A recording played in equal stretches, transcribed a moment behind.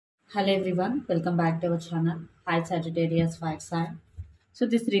Hello everyone, welcome back to our channel. Hi Sagittarius Fire Sign. So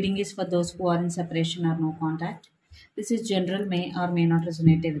this reading is for those who are in separation or no contact. This is general, may or may not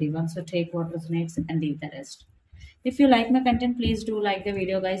resonate everyone. So take what resonates and leave the rest. If you like my content, please do like the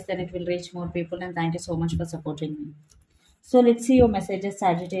video, guys. Then it will reach more people. And thank you so much for supporting me. So let's see your messages,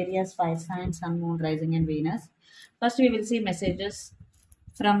 Sagittarius Fire Sign, Sun, Moon, Rising, and Venus. First, we will see messages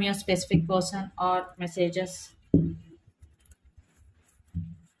from your specific person or messages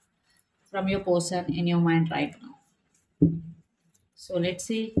from your person in your mind right now. So let's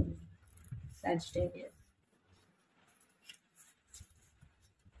see Sagittarius.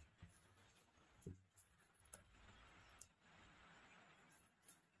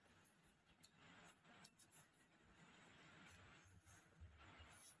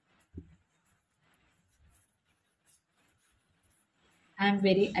 I am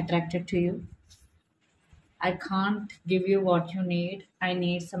very attracted to you. I can't give you what you need. I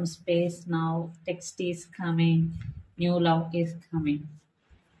need some space now. Text is coming. New love is coming.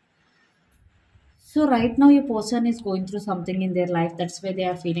 So right now your person is going through something in their life. That's why they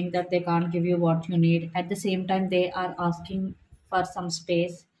are feeling that they can't give you what you need. At the same time, they are asking for some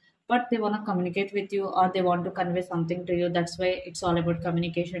space, but they want to communicate with you or they want to convey something to you. That's why it's all about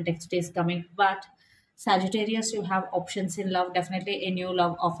communication. Text is coming. But Sagittarius, you have options in love. Definitely a new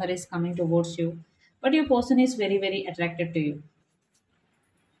love offer is coming towards you. But your person is very, very attracted to you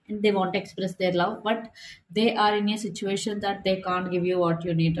and they want to express their love, but they are in a situation that they can't give you what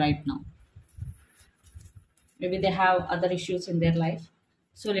you need right now. Maybe they have other issues in their life.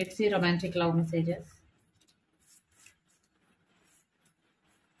 So let's see romantic love messages.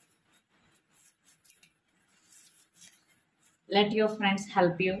 Let your friends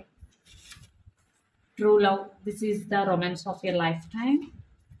help you. True love. This is the romance of your lifetime.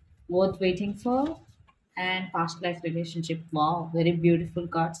 Worth waiting for. And past life relationship. Wow, very beautiful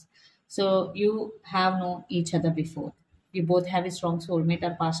cards. So you have known each other before. You both have a strong soulmate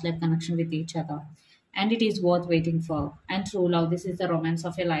or past life connection with each other. And it is worth waiting for. And true love. This is the romance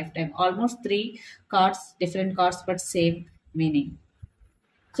of a lifetime. Almost three cards, different cards, but same meaning.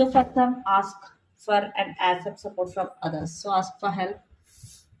 So first time ask for and accept support from others. So ask for help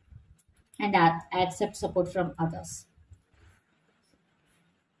and accept support from others.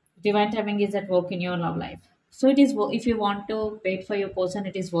 Divine timing is at work in your love life. So it is if you want to wait for your person,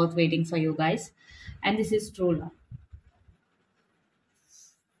 it is worth waiting for you guys. And this is true love.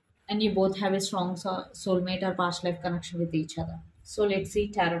 And you both have a strong soulmate or past life connection with each other. So let's see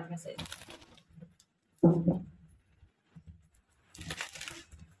tarot message.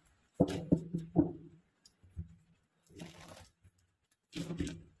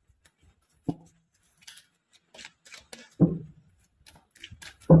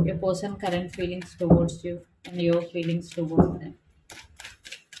 Your person current feelings towards you and your feelings towards them.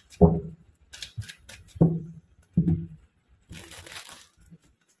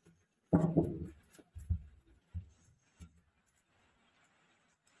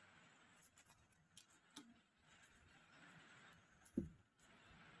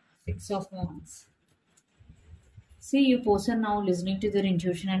 Six of Wands. See, you person now listening to their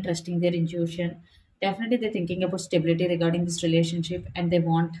intuition and trusting their intuition. Definitely, they're thinking about stability regarding this relationship and they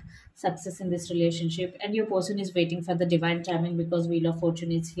want success in this relationship. And your person is waiting for the divine timing because Wheel of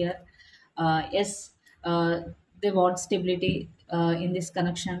Fortune is here. Yes, they want stability in this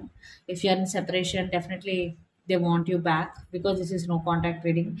connection. If you're in separation, definitely they want you back because this is no contact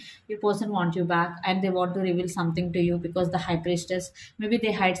reading. Your person wants you back and they want to reveal something to you because the high priestess, maybe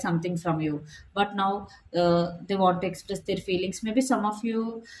they hide something from you, but now they want to express their feelings. Maybe some of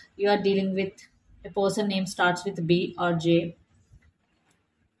you are dealing with a person name starts with B or J,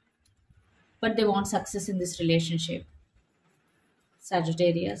 but they want success in this relationship.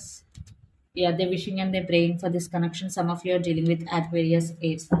 Sagittarius, yeah, they're wishing and they're praying for this connection. Some of you are dealing with Aquarius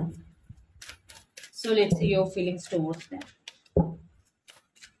air sign. So let's see your feelings towards them.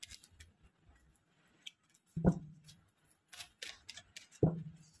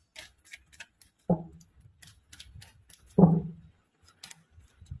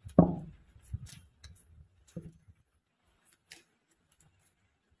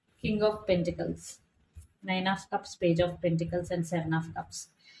 King of Pentacles, Nine of Cups, Page of Pentacles, and Seven of Cups.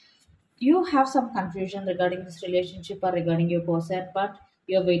 You have some confusion regarding this relationship or regarding your person, but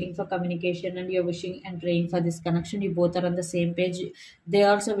you're waiting for communication and you're wishing and praying for this connection. You both are on the same page. They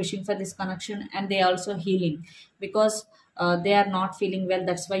are also wishing for this connection and they are also healing because they are not feeling well.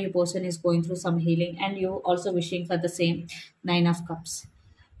 That's why your person is going through some healing and you also wishing for the same. Nine of Cups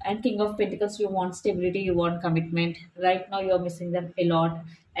and King of Pentacles. You want stability, you want commitment. Right now you're missing them a lot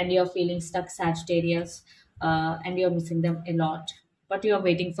and you're feeling stuck, Sagittarius, and you're missing them a lot. but you are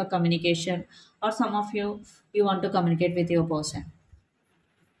waiting for communication, or some of you want to communicate with your person.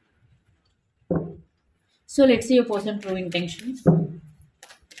 So let's see your person true intentions.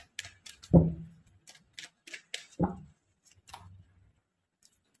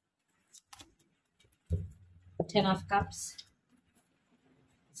 Ten of Cups.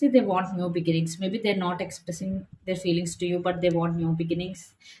 See, they want new beginnings. Maybe they're not expressing their feelings to you, but they want new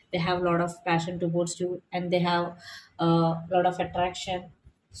beginnings. They have a lot of passion towards you, and they have a lot of attraction.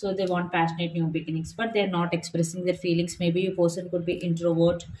 So they want passionate new beginnings, but they're not expressing their feelings. Maybe your person could be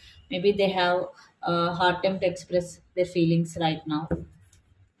introvert. Maybe they have a hard time to express their feelings right now.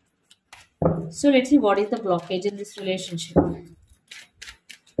 So let's see what is the blockage in this relationship.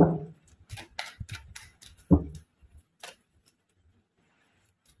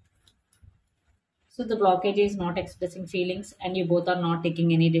 So the blockage is not expressing feelings, and you both are not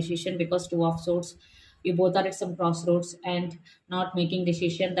taking any decision because Two of Swords, you both are at some crossroads and not making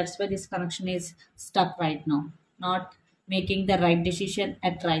decision. That's why this connection is stuck right now, not making the right decision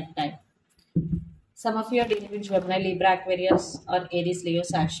at right time. Some of you are dealing with Gemini, Libra, Aquarius, or Aries, Leo,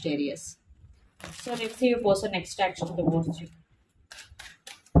 Sagittarius. So let's see your person next action towards you.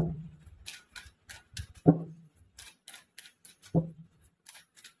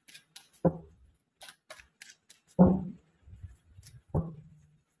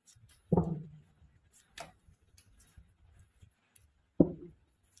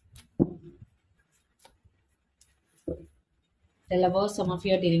 The lovers, some of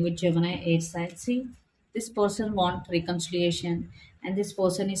you are dealing with Gemini, air sign. See, this person want reconciliation, and this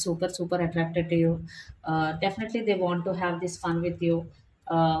person is super attracted to you. Definitely, they want to have this fun with you.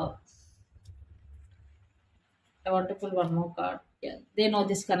 Uh, I want to pull one more card. Yeah, they know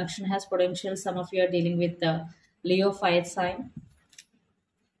this connection has potential. Some of you are dealing with the Leo fire sign,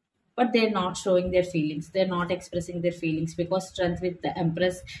 but they're not showing their feelings. They're not expressing their feelings because strength with the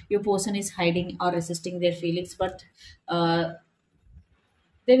Empress, your person is hiding or resisting their feelings, but uh,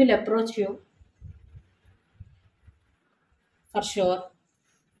 they will approach you for sure.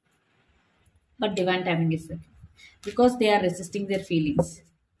 But divine timing is there because they are resisting their feelings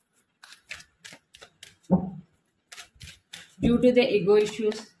due to the ego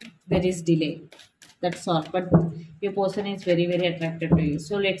issues. There is delay, that's all, but your person is very attracted to you.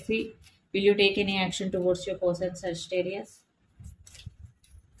 So let's see, will you take any action towards your person, Sagittarius?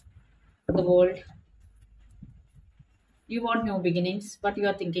 The world, you want new beginnings, but you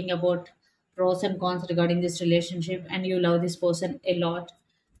are thinking about pros and cons regarding this relationship, and you love this person a lot.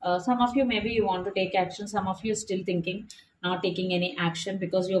 Some of you, maybe you want to take action. Some of you still thinking, not taking any action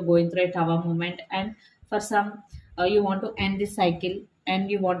because you're going through a tower moment. And for some, you want to end this cycle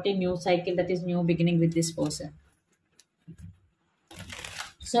and you want a new cycle, that is new beginning with this person.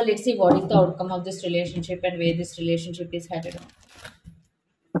 So let's see what is the outcome of this relationship and where this relationship is headed on.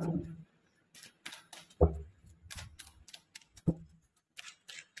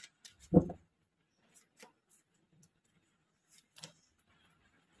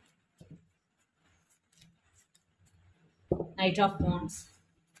 Knight of Wands.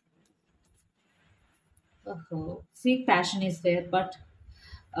 See, passion is there, but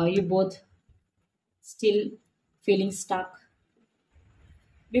you both still feeling stuck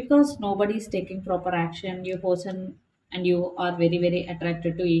because nobody is taking proper action. Your person and you are very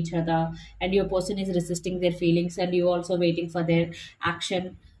attracted to each other, and your person is resisting their feelings, and you also waiting for their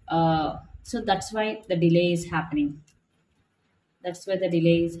action. So that's why the delay is happening. That's why the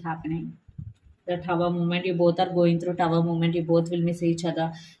delay is happening. The tower moment, you both are going through tower moment, you both will miss each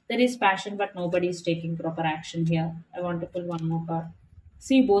other. There is passion, but nobody is taking proper action here. I want to pull one more card.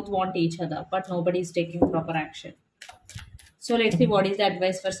 See, both want each other, but nobody is taking proper action. So let's see what is the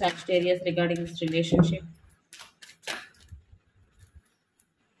advice for Sagittarius regarding this relationship.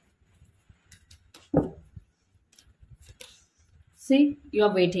 See, you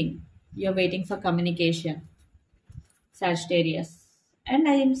are waiting. You are waiting for communication, Sagittarius. And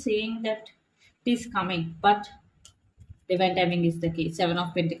I am saying that it is coming, but divine timing is the key. Seven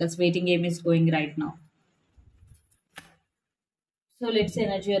of Pentacles, waiting game is going right now. So let's say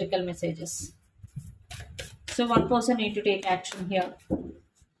energy oracle messages. So one person need to take action here.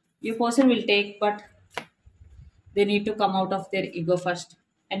 Your person will take, but they need to come out of their ego first,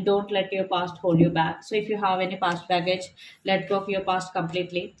 and don't let your past hold you back. So if you have any past baggage, let go of your past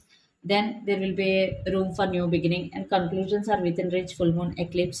completely. Then there will be room for new beginning, and conclusions are within reach. Full moon,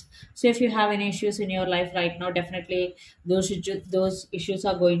 eclipse. So if you have any issues in your life right now, definitely those issues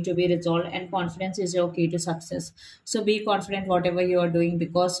are going to be resolved, and confidence is your key to success. So be confident whatever you are doing,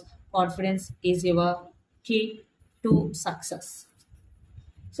 because confidence is your key to success.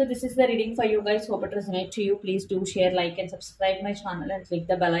 So this is the reading for you guys. Hope it resonates to you. Please do share, like, and subscribe my channel and click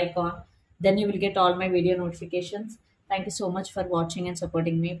the bell icon. Then you will get all my video notifications. Thank you so much for watching and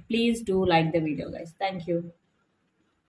supporting me. Please do like the video, guys. Thank you.